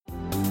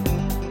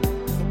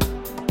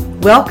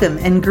Welcome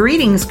and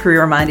greetings,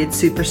 career-minded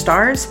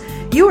superstars.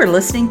 You are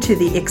listening to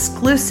the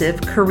exclusive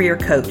Career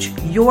Coach,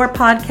 your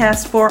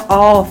podcast for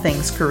all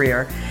things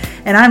career.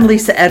 And I'm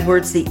Lisa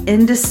Edwards, the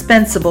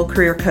indispensable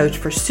career coach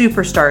for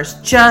superstars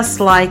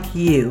just like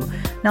you.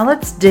 Now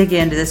let's dig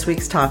into this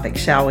week's topic,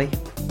 shall we?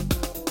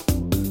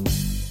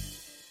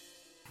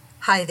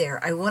 Hi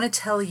there. I want to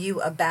tell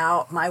you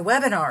about my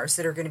webinars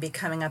that are going to be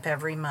coming up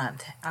every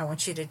month. I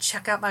want you to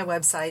check out my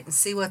website and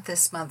see what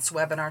this month's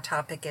webinar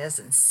topic is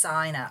and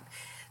sign up.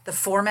 The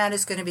format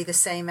is going to be the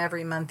same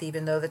every month,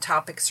 even though the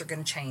topics are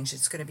going to change.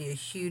 It's going to be a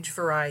huge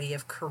variety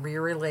of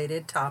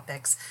career-related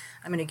topics.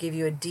 I'm going to give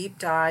you a deep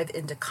dive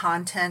into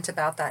content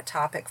about that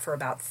topic for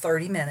about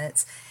 30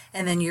 minutes,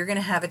 and then you're going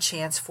to have a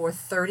chance for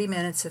 30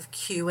 minutes of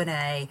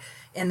Q&A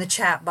in the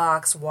chat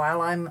box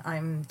while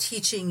I'm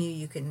teaching you.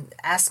 You can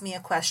ask me a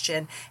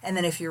question, and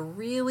then if you're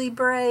really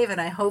brave, and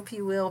I hope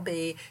you will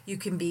be, you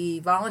can be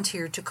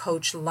volunteered to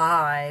coach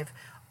live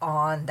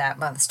on that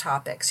month's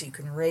topic. So you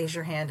can raise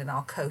your hand and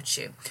I'll coach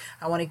you.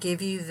 I want to give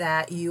you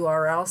that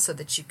URL so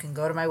that you can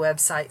go to my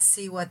website,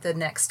 see what the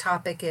next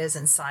topic is,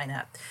 and sign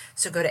up.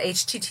 So go to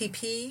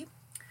http://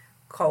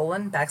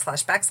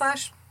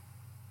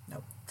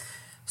 Nope.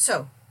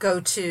 So go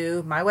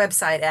to my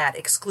website at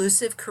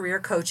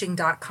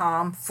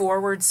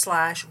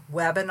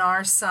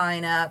exclusivecareercoaching.com/webinar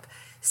sign up.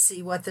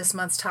 See what this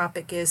month's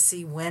topic is,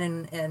 see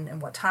when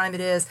and what time it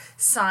is,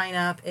 sign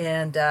up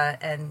and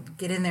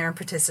get in there and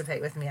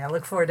participate with me. I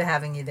look forward to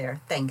having you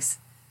there. Thanks.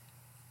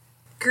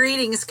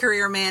 Greetings,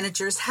 career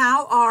managers.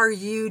 How are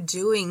you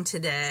doing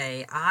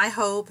today? I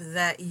hope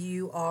that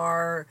you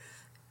are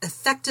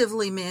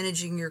effectively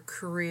managing your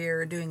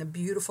career, doing a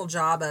beautiful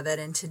job of it,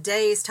 and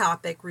today's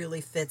topic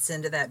really fits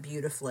into that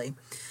beautifully.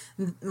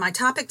 My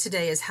topic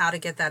today is how to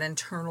get that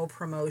internal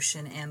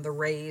promotion and the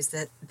raise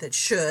that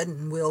should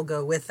and will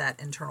go with that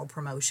internal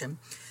promotion.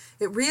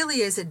 It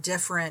really is a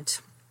different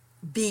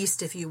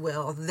beast, if you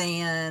will,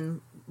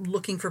 than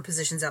looking for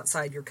positions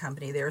outside your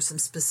company. There are some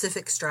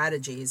specific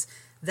strategies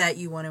that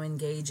you want to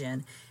engage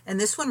in. And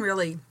this one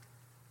really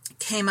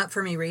came up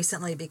for me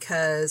recently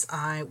because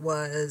I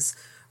was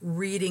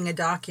reading a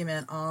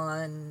document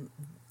on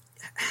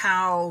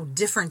how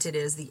different it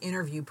is, the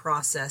interview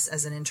process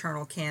as an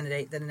internal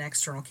candidate than an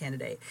external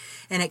candidate.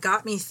 And it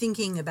got me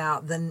thinking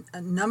about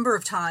a number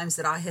of times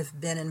that I have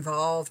been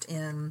involved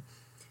in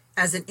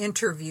as an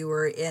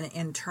interviewer in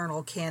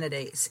internal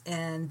candidates,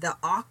 and the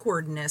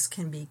awkwardness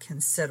can be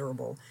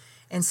considerable.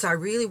 And so I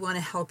really want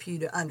to help you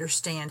to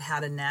understand how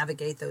to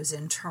navigate those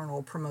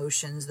internal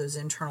promotions, those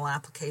internal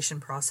application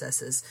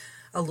processes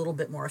a little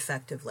bit more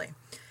effectively.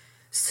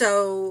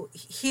 So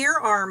here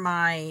are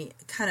my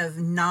kind of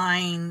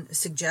 9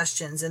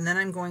 suggestions, and then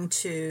I'm going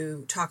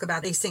to talk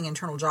about acing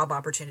internal job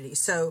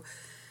opportunities. So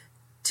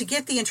to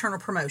get the internal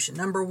promotion,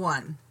 number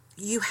 1,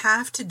 you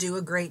have to do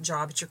a great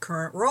job at your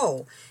current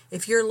role.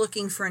 If you're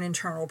looking for an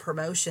internal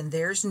promotion,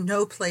 there's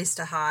no place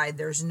to hide.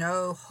 There's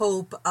no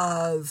hope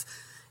of,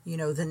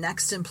 the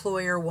next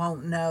employer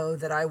won't know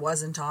that I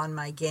wasn't on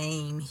my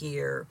game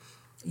here.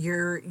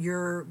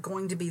 You're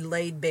going to be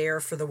laid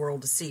bare for the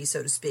world to see,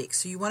 so to speak.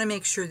 So you want to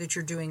make sure that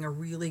you're doing a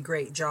really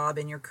great job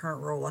in your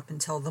current role up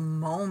until the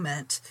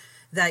moment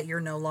that you're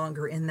no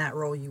longer in that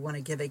role. You want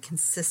to give a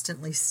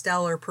consistently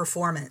stellar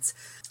performance.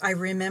 I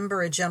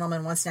remember a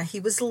gentleman once, now he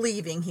was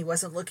leaving, he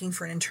wasn't looking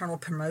for an internal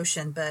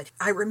promotion, but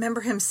I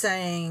remember him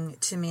saying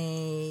to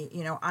me,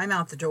 I'm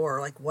out the door,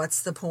 like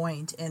what's the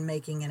point in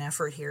making an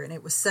effort here? And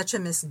it was such a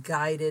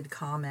misguided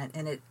comment,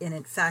 and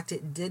in fact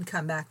it did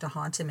come back to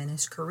haunt him in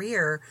his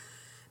career,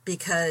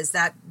 because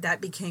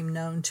that became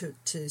known to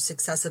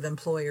successive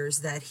employers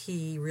that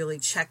he really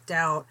checked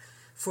out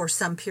for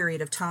some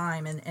period of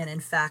time and in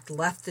fact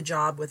left the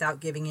job without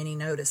giving any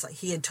notice. Like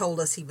he had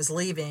told us he was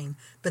leaving,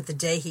 but the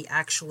day he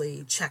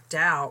actually checked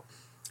out,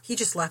 he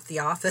just left the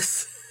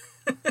office.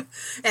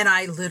 And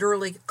I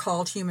literally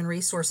called human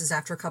resources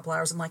after a couple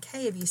hours. I'm like,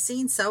 hey, have you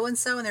seen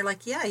so-and-so? And they're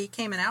like, yeah, he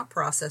came and out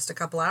processed a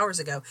couple hours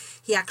ago.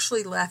 He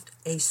actually left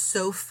a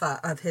sofa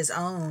of his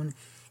own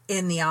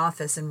in the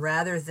office, and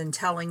rather than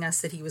telling us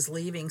that he was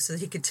leaving so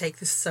that he could take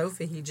the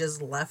sofa, he just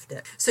left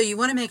it. So you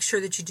want to make sure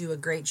that you do a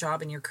great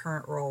job in your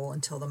current role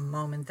until the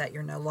moment that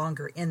you're no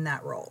longer in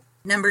that role.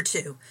 Number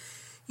 2,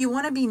 you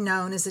want to be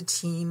known as a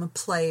team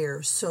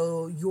player.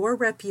 So your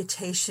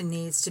reputation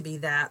needs to be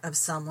that of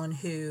someone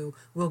who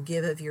will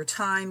give of your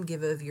time,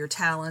 give of your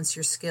talents,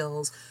 your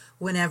skills,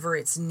 whenever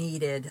it's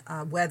needed,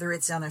 whether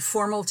it's on a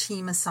formal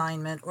team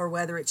assignment or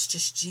whether it's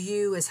just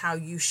you as how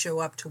you show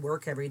up to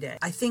work every day.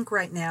 I think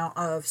right now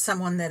of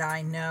someone that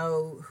I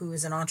know who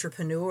is an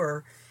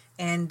entrepreneur,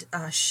 and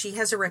she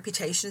has a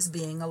reputation as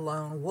being a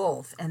lone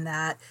wolf, and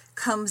that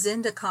comes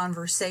into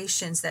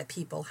conversations that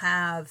people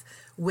have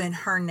when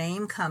her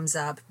name comes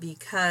up,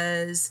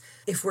 because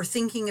if we're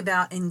thinking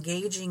about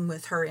engaging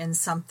with her in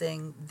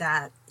something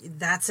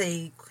that's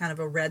a kind of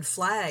a red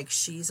flag.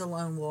 She's a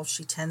lone wolf.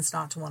 She tends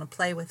not to want to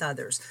play with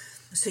others.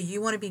 So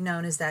you want to be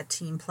known as that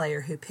team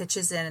player who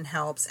pitches in and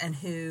helps and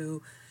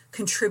who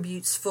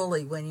contributes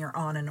fully when you're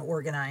on an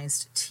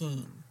organized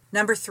team.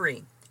 Number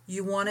 3,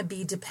 You want to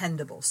be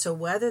dependable. So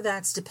whether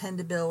that's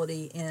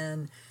dependability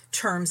in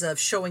terms of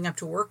showing up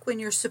to work when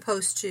you're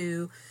supposed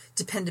to,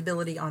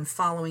 dependability on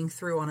following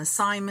through on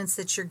assignments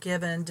that you're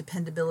given,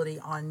 dependability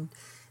on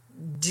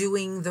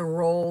doing the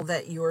role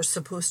that you're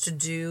supposed to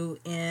do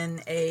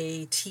in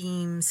a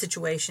team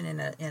situation, in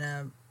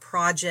a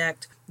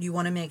project. You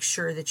want to make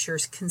sure that you're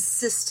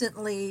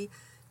consistently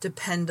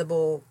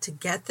dependable to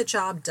get the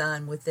job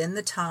done within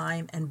the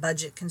time and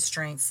budget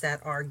constraints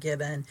that are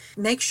given.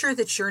 Make sure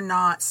that you're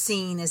not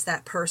seen as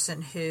that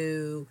person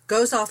who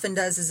goes off and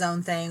does his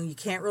own thing. You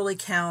can't really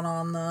count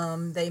on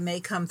them. They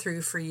may come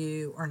through for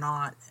you or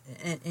not,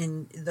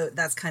 and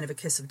that's kind of a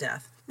kiss of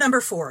death.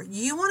 Number 4,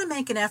 you want to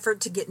make an effort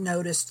to get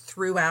noticed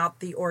throughout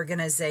the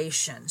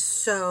organization.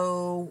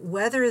 So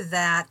whether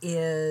that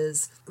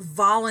is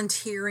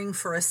volunteering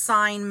for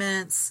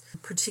assignments,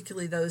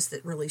 particularly those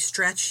that really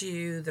stretch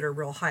you, that are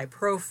real high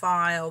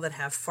profile, that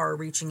have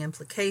far-reaching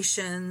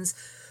implications,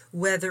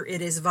 whether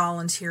it is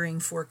volunteering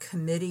for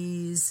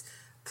committees,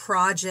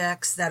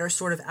 projects that are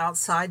sort of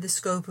outside the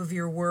scope of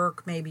your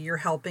work. Maybe you're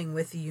helping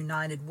with the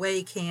United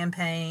Way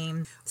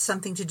campaign,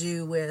 something to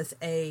do with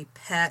a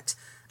pet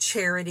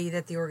charity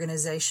that the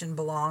organization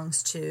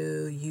belongs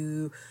to.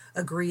 You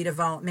agree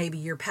to maybe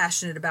you're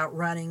passionate about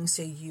running,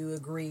 so you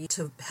agree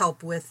to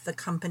help with the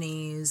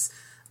company's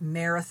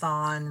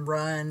marathon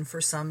run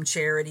for some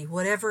charity,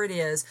 whatever it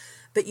is.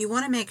 But you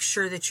want to make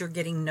sure that you're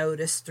getting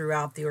noticed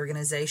throughout the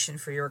organization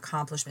for your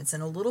accomplishments.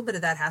 And a little bit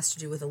of that has to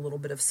do with a little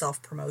bit of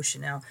self-promotion.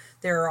 Now,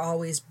 there are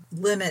always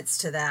limits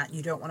to that.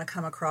 You don't want to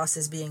come across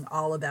as being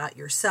all about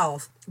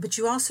yourself, but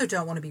you also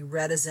don't want to be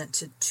reticent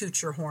to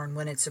toot your horn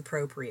when it's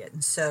appropriate.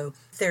 And so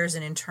if there's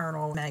an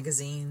internal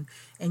magazine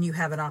and you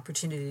have an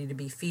opportunity to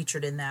be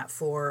featured in that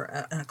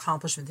for an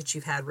accomplishment that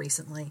you've had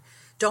recently,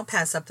 don't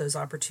pass up those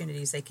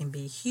opportunities. They can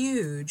be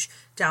huge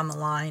down the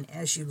line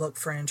as you look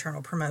for an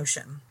internal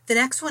promotion. The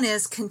next one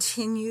is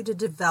continue to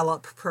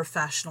develop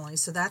professionally.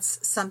 So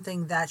that's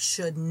something that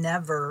should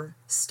never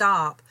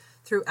stop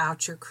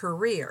throughout your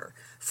career.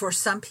 For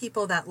some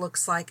people, that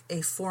looks like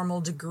a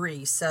formal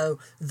degree. So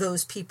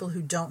those people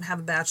who don't have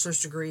a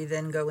bachelor's degree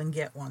then go and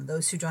get one.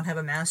 Those who don't have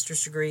a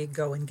master's degree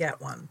go and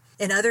get one.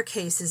 In other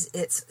cases,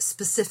 it's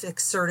specific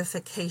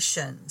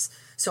certifications.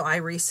 So I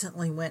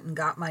recently went and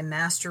got my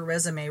master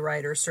resume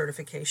writer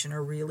certification,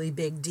 a really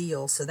big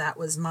deal. So that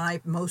was my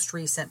most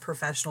recent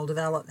professional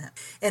development.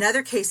 In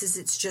other cases,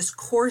 it's just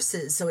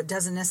courses. So it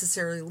doesn't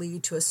necessarily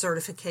lead to a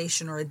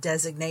certification or a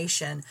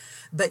designation,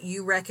 but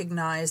you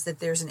recognize that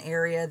there's an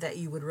area that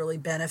you would really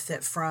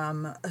benefit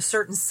from, a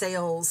certain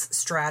sales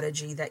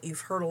strategy that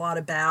you've heard a lot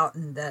about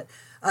and that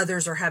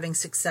others are having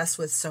success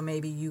with. So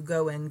maybe you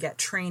go and get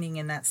training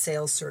in that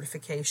sales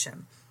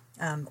certification.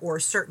 Or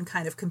a certain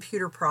kind of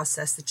computer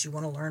process that you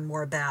want to learn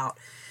more about.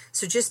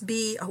 So just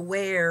be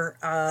aware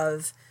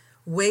of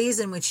ways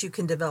in which you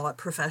can develop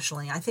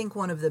professionally. I think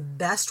one of the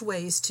best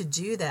ways to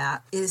do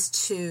that is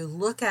to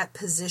look at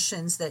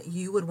positions that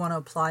you would want to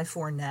apply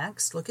for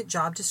next, look at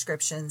job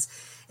descriptions,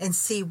 and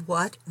see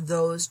what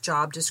those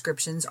job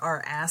descriptions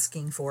are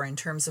asking for in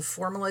terms of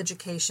formal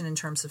education, in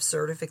terms of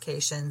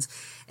certifications,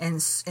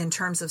 and in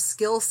terms of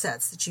skill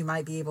sets that you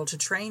might be able to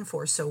train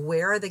for. So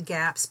where are the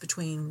gaps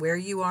between where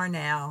you are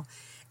now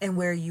and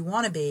where you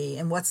want to be,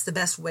 and what's the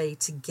best way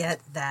to get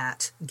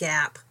that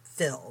gap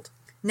filled?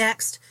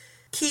 Next,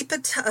 keep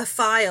a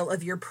file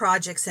of your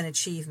projects and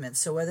achievements.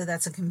 So whether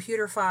that's a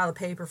computer file, a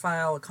paper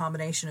file, a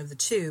combination of the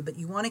two, but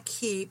you want to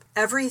keep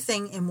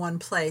everything in one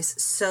place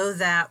so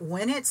that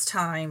when it's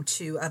time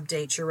to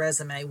update your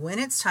resume, when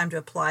it's time to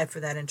apply for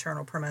that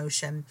internal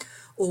promotion,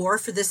 or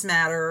for this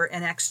matter,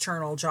 an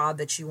external job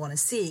that you want to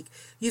seek,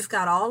 you've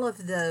got all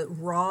of the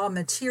raw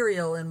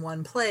material in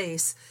one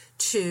place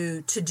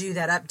to do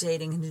that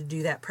updating and to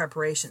do that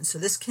preparation. So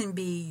this can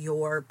be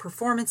your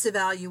performance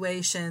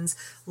evaluations,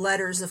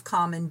 letters of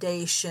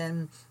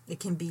commendation. It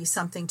can be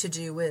something to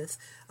do with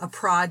a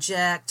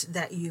project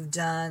that you've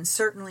done.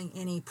 Certainly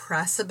any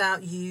press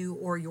about you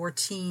or your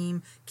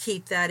team,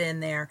 keep that in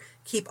there.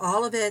 Keep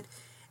all of it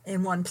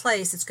in one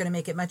place. It's going to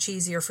make it much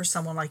easier for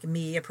someone like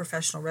me, a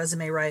professional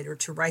resume writer,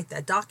 to write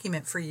that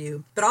document for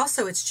you. But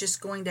also it's just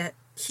going to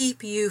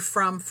keep you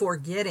from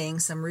forgetting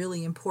some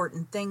really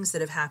important things that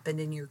have happened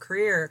in your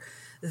career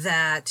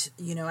that,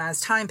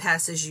 as time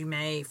passes, you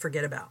may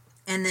forget about.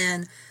 And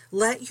then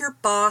let your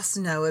boss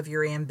know of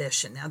your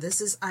ambition. Now,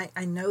 this is,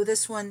 I know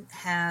this one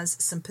has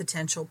some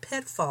potential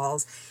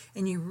pitfalls,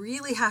 and you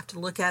really have to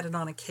look at it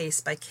on a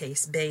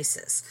case-by-case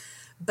basis.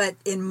 But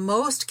in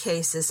most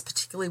cases,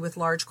 particularly with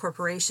large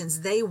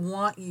corporations, they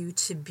want you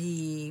to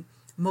be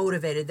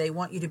motivated. They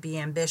want you to be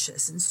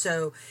ambitious. And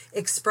so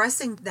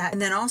expressing that,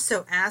 and then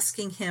also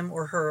asking him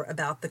or her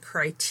about the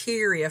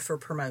criteria for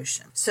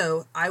promotion.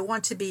 So I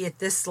want to be at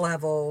this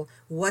level.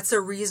 What's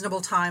a reasonable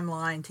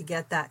timeline to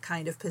get that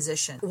kind of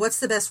position? What's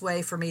the best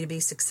way for me to be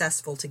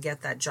successful to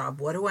get that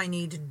job? What do I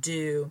need to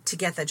do to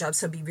get that job?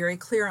 So be very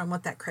clear on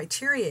what that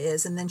criteria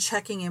is, and then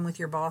checking in with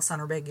your boss on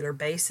a regular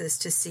basis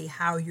to see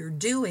how you're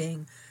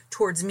doing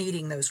towards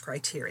meeting those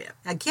criteria.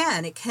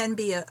 Again, it can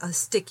be a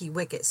sticky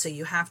wicket, so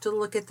you have to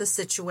look at the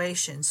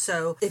situation.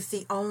 So if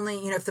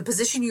the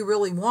position you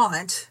really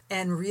want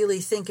and really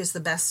think is the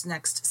best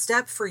next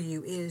step for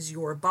you is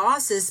your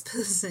boss's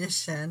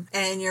position,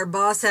 and your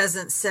boss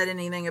hasn't said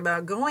anything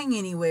about going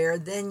anywhere,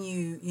 then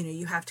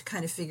you have to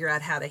kind of figure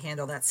out how to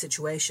handle that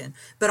situation.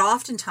 But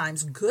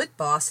oftentimes good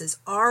bosses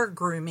are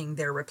grooming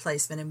their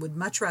replacement and would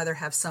much rather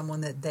have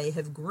someone that they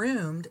have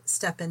groomed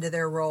step into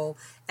their role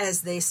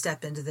as they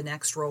step into the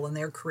next role in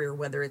their career,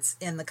 whether it's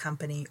in the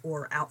company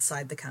or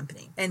outside the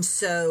company. And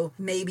so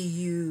maybe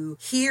you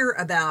hear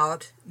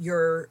about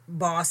your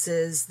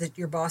bosses, that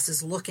your boss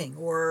is looking,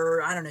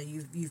 or I don't know,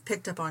 you've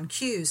picked up on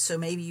cues, so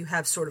maybe you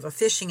have sort of a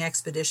fishing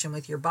expedition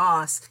with your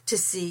boss to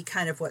see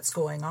kind of what's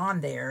going on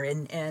there.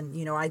 And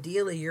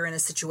ideally you're in a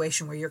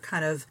situation where you're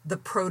kind of the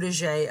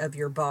protege of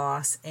your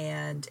boss,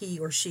 and he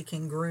or she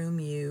can groom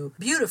you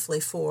beautifully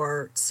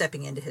for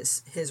stepping into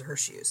his or her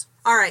shoes.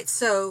 All right,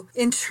 so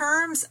in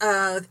terms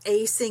of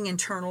acing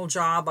internal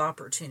job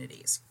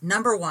opportunities,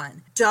 number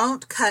one,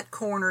 don't cut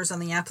corners on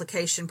the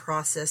application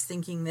process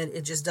thinking that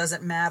it just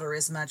doesn't matter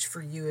as much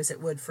for you as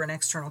it would for an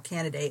external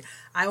candidate.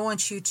 I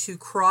want you to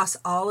cross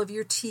all of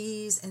your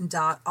T's and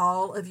dot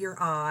all of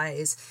your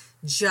I's,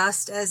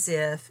 just as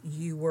if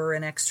you were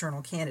an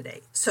external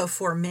candidate. So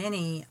for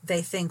many,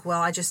 they think, well,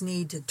 I just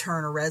need to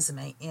turn a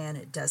resume in,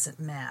 it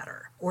doesn't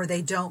matter. Or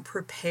they don't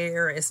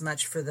prepare as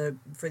much for the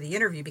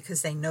interview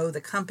because they know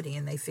the company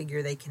and they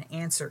figure they can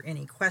answer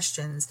any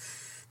questions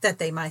that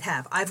they might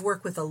have. I've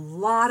worked with a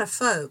lot of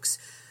folks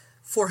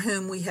for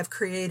whom we have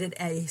created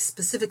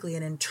specifically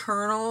an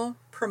internal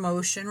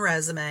promotion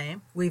resume.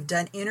 We've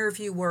done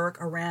interview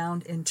work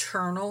around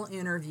internal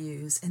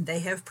interviews, and they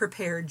have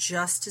prepared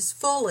just as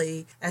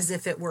fully as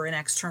if it were an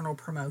external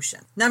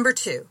promotion. Number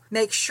two,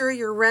 make sure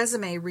your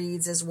resume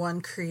reads as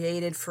one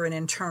created for an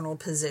internal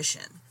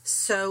position.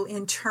 So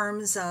in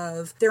terms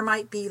of, there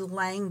might be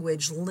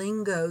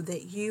lingo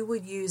that you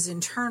would use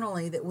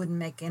internally that wouldn't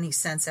make any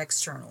sense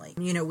externally.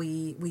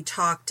 We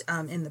talked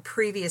in the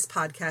previous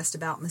podcast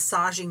about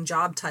massaging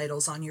job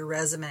titles on your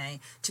resume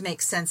to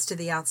make sense to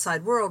the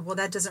outside world. Well,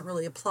 that doesn't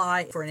really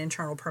apply for an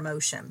internal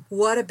promotion.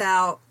 What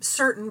about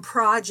certain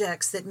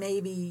projects that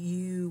maybe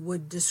you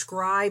would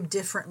describe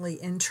differently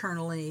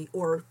internally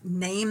or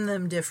name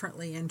them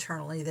differently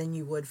internally than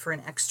you would for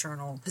an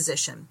external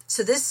position?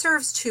 So this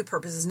serves two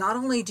purposes. Not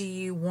only do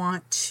you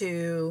want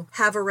to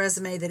have a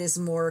resume that is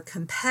more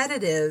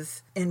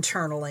competitive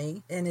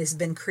internally and has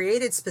been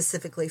created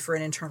specifically for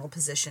an internal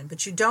position,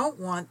 but you don't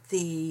want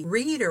the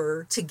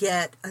reader to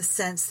get a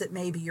sense that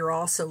maybe you're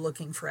also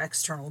looking for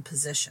external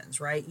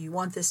positions, right? You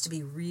want this to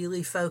be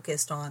really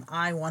focused on,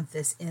 I want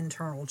this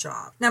internal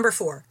job. Number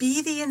four,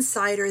 be the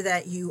insider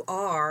that you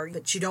are,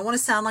 but you don't want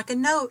to sound like a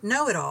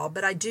know-it-all,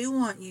 but I do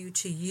want you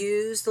to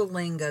use the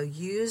lingo,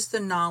 use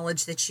the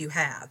knowledge that you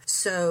have.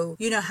 So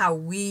you know how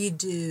we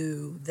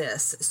do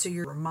this. So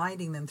you're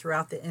reminding them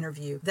throughout the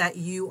interview that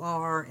you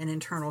are an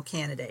internal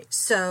candidate.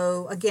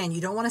 So again,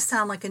 you don't want to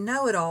sound like a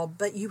know-it-all,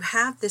 but you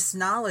have this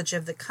knowledge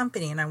of the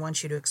company and I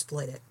want you to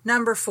exploit it.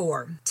 Number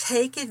four,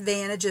 take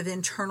advantage of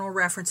internal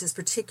references,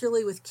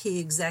 particularly with key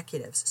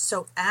executives.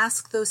 So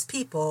ask those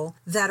people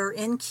that are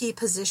in key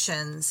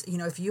positions,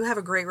 if you have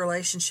a great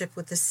relationship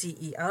with the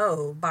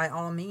CEO, by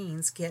all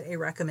means, get a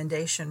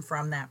recommendation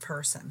from that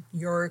person.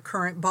 Your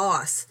current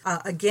boss.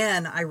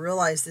 Again, I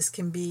realize this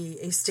can be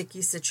a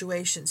sticky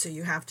situation, so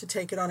you have to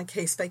take it on a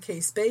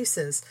case-by-case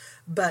basis,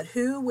 but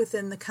who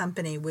within the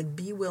company would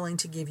be willing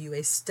to give you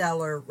a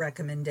stellar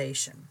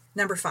recommendation?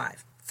 Number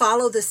five,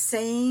 follow the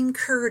same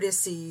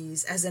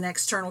courtesies as an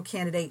external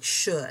candidate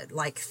should,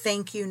 like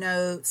thank you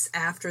notes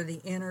after the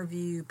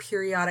interview,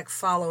 periodic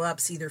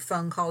follow-ups, either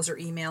phone calls or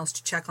emails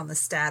to check on the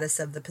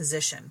status of the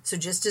position. So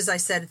just as I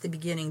said at the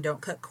beginning,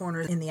 don't cut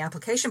corners in the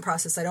application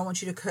process. I don't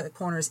want you to cut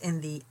corners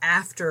in the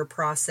after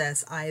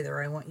process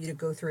either. I want you to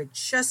go through it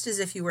just as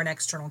if you were an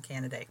external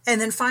candidate.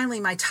 And then finally,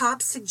 my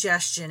top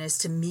suggestion is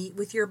to meet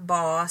with your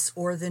boss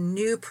or the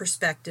new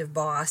prospective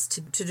boss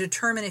to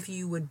determine if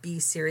you would be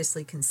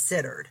seriously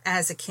considered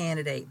as a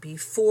candidate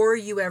before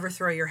you ever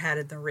throw your hat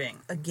in the ring.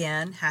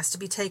 Again, has to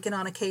be taken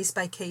on a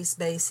case-by-case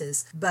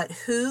basis, but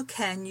who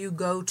can you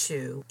go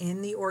to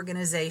in the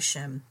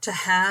organization to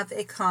have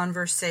a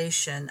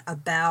conversation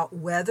about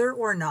whether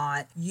or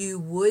not you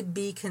would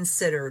be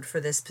considered for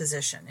this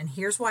position? And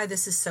here's why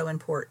this is so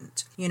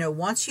important.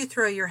 Once you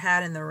throw your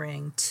hat in the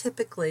ring,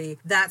 typically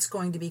that's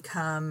going to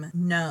become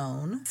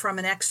known. From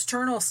an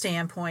external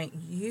standpoint,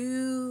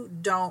 you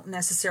don't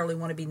necessarily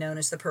want to be known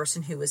as the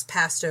person who was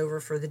passed over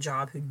for the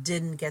job, who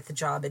didn't get the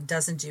job. It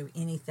doesn't do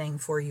anything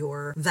for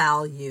your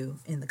value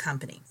in the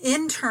company.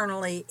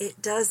 Internally,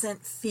 it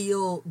doesn't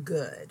feel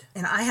good.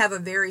 And I have a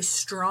very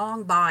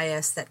strong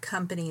bias that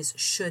companies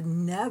should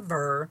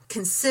never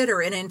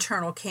consider an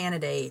internal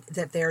candidate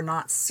that they're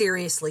not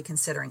seriously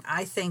considering.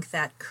 I think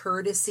that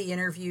courtesy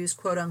interviews,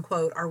 quote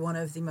unquote, are one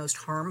of the most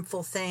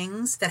harmful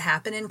things that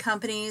happen in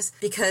companies,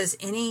 because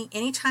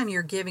anytime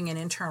you're giving an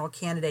internal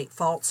candidate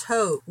false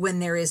hope when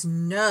there is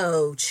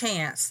no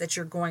chance that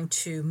you're going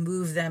to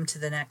move them to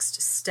the next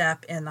last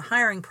step in the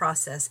hiring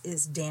process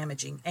is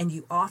damaging, and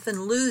you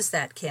often lose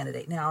that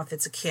candidate. Now, if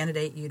it's a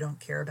candidate you don't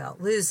care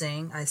about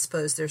losing, I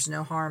suppose there's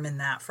no harm in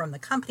that from the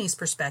company's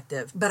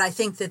perspective, but I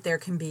think that there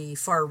can be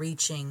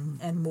far-reaching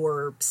and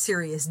more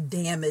serious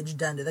damage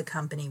done to the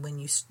company when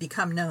you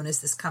become known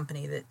as this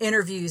company that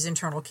interviews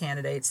internal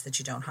candidates that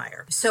you don't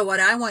hire. So what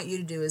I want you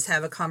to do is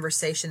have a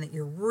conversation that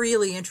you're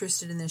really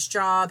interested in this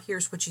job.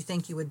 Here's what you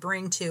think you would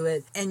bring to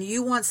it. And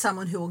you want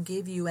someone who will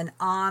give you an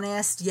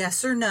honest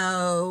yes or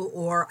no,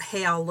 or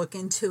hey, I'll look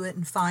into it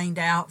and find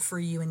out for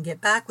you and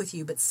get back with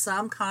you, but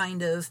some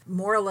kind of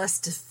more or less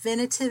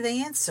definitive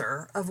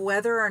answer of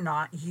whether or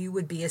not you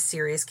would be a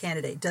serious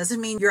candidate.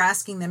 Doesn't mean you're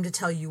asking them to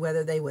tell you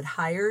whether they would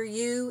hire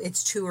you.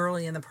 It's too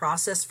early in the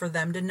process for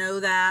them to know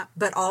that.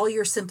 But all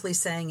you're simply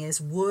saying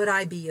is, would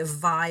I be a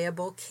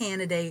viable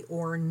candidate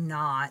or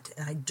not?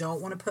 And I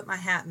don't want to put my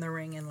hat in the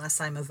ring unless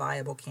I'm a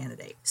viable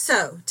candidate.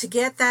 So to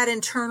get that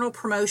internal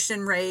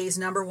promotion raise,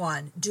 number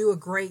one, do a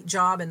great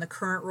job in the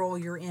current role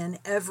you're in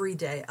every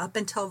day up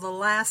until the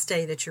last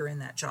day that you're in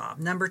that job.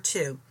 Number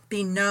two,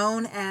 be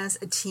known as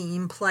a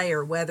team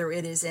player, whether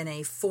it is in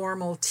a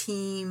formal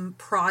team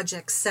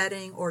project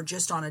setting or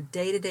just on a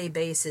day-to-day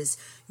basis.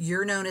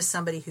 You're known as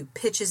somebody who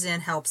pitches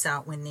in, helps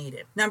out when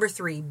needed. Number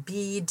three,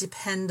 be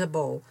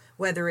dependable,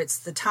 whether it's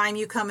the time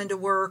you come into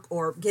work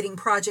or getting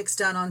projects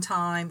done on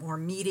time or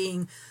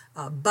meeting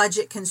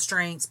budget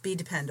constraints. Be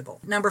dependable.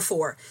 Number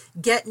four,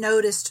 get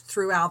noticed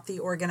throughout the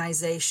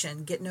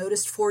organization. Get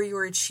noticed for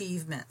your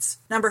achievements.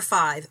 Number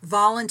five,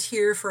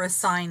 volunteer for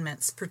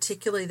assignments,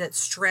 particularly that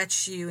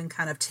stretch you and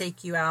kind of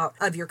take you out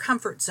of your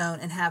comfort zone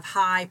and have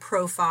high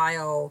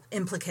profile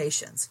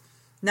implications.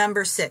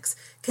 Number six,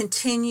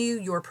 continue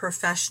your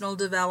professional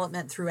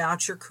development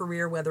throughout your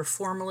career, whether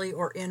formally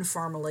or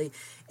informally.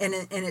 And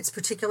it's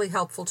particularly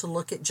helpful to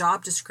look at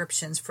job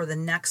descriptions for the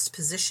next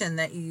position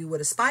that you would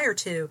aspire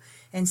to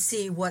and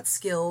see what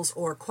skills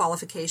or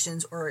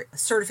qualifications or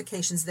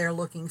certifications they're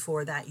looking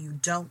for that you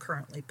don't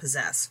currently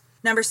possess.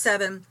 Number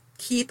seven,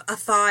 keep a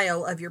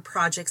file of your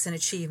projects and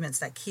achievements.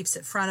 That keeps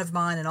it front of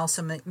mind and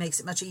also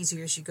makes it much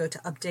easier as you go to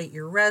update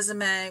your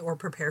resume or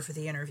prepare for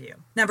the interview.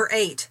 Number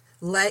eight,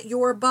 let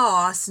your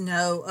boss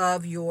know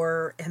of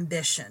your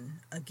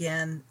ambition.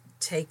 Again,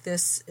 take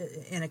this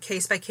in a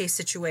case-by-case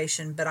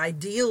situation, but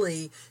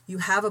ideally you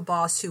have a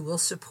boss who will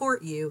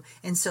support you,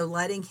 and so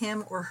letting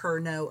him or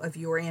her know of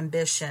your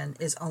ambition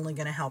is only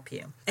going to help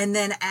you. And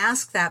then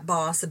ask that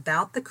boss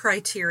about the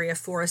criteria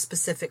for a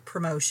specific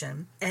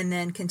promotion, and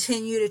then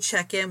continue to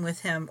check in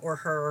with him or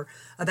her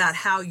about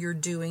how you're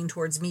doing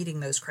towards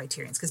meeting those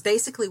criterions. Because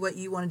basically what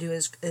you want to do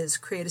is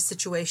create a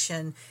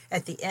situation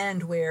at the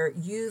end where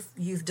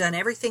you've done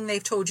everything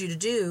they've told you to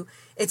do.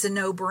 It's a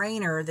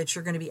no-brainer that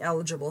you're going to be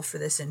eligible for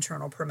this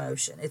internal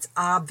promotion. It's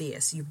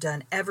obvious. You've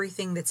done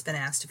everything that's been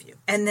asked of you.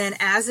 And then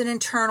as an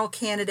internal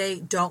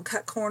candidate, don't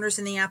cut corners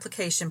in the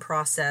application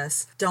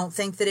process. Don't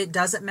think that it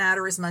doesn't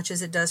matter as much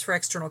as it does for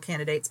external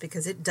candidates,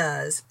 because it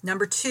does.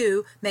 Number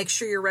two, make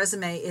sure your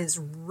resume is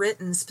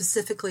written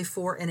specifically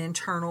for an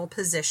internal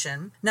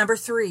position. Number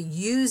three,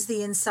 use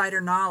the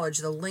insider knowledge,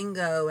 the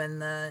lingo and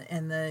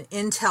the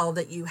intel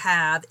that you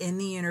have in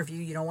the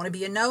interview. You don't want to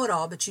be a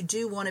know-it-all, but you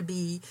do want to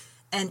be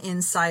an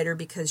insider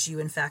because you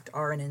in fact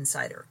are an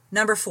insider.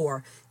 Number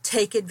four,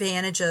 take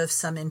advantage of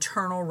some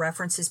internal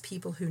references,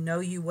 people who know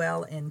you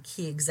well in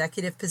key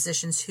executive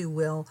positions who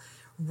will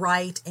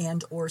write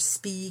and or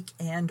speak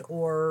and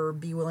or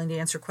be willing to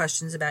answer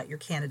questions about your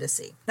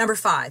candidacy. Number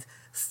five,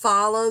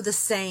 follow the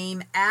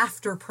same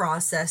after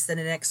process that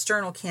an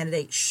external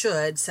candidate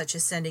should, such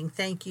as sending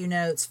thank you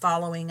notes,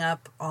 following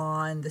up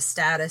on the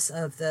status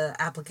of the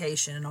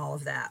application and all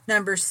of that.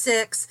 Number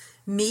six,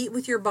 meet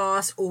with your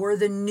boss or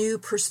the new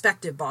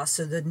prospective boss,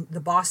 so the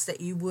boss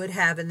that you would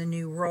have in the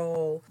new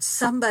role,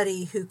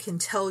 somebody who can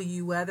tell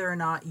you whether or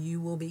not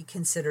you will be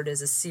considered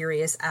as a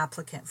serious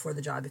applicant for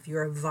the job, if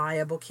you're a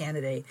viable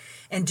candidate,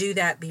 and do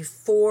that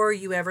before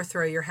you ever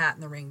throw your hat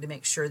in the ring to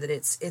make sure that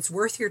it's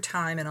worth your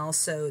time and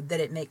also that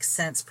it makes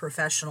sense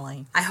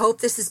professionally. I hope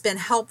this has been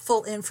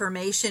helpful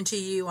information to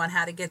you on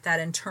how to get that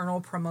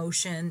internal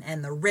promotion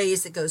and the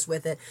raise that goes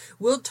with it.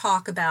 We'll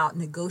talk about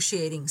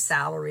negotiating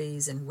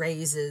salaries and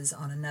raises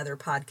on another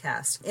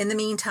podcast. In the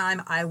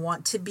meantime, I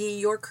want to be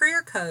your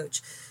career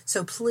coach.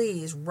 So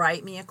please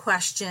write me a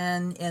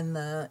question in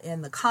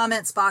the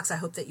comments box. I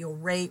hope that you'll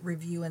rate,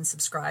 review, and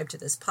subscribe to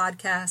this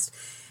podcast.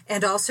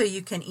 And also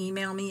you can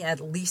email me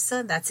at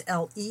Lisa, that's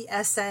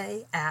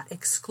Lesa, at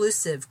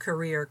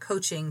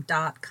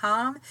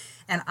exclusivecareercoaching.com,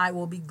 and I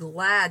will be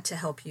glad to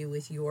help you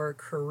with your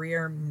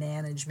career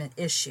management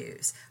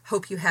issues.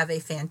 Hope you have a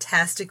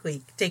fantastic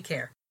week. Take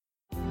care.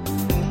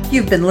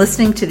 You've been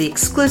listening to The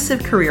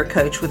Exclusive Career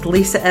Coach with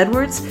Lisa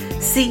Edwards,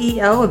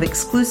 CEO of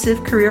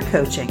Exclusive Career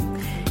Coaching.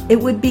 It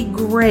would be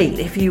great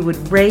if you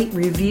would rate,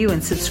 review,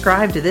 and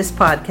subscribe to this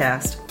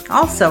podcast.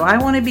 Also, I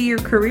want to be your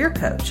career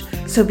coach,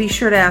 so be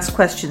sure to ask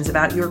questions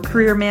about your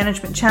career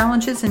management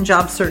challenges and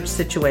job search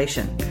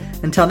situation.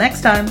 Until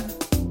next time.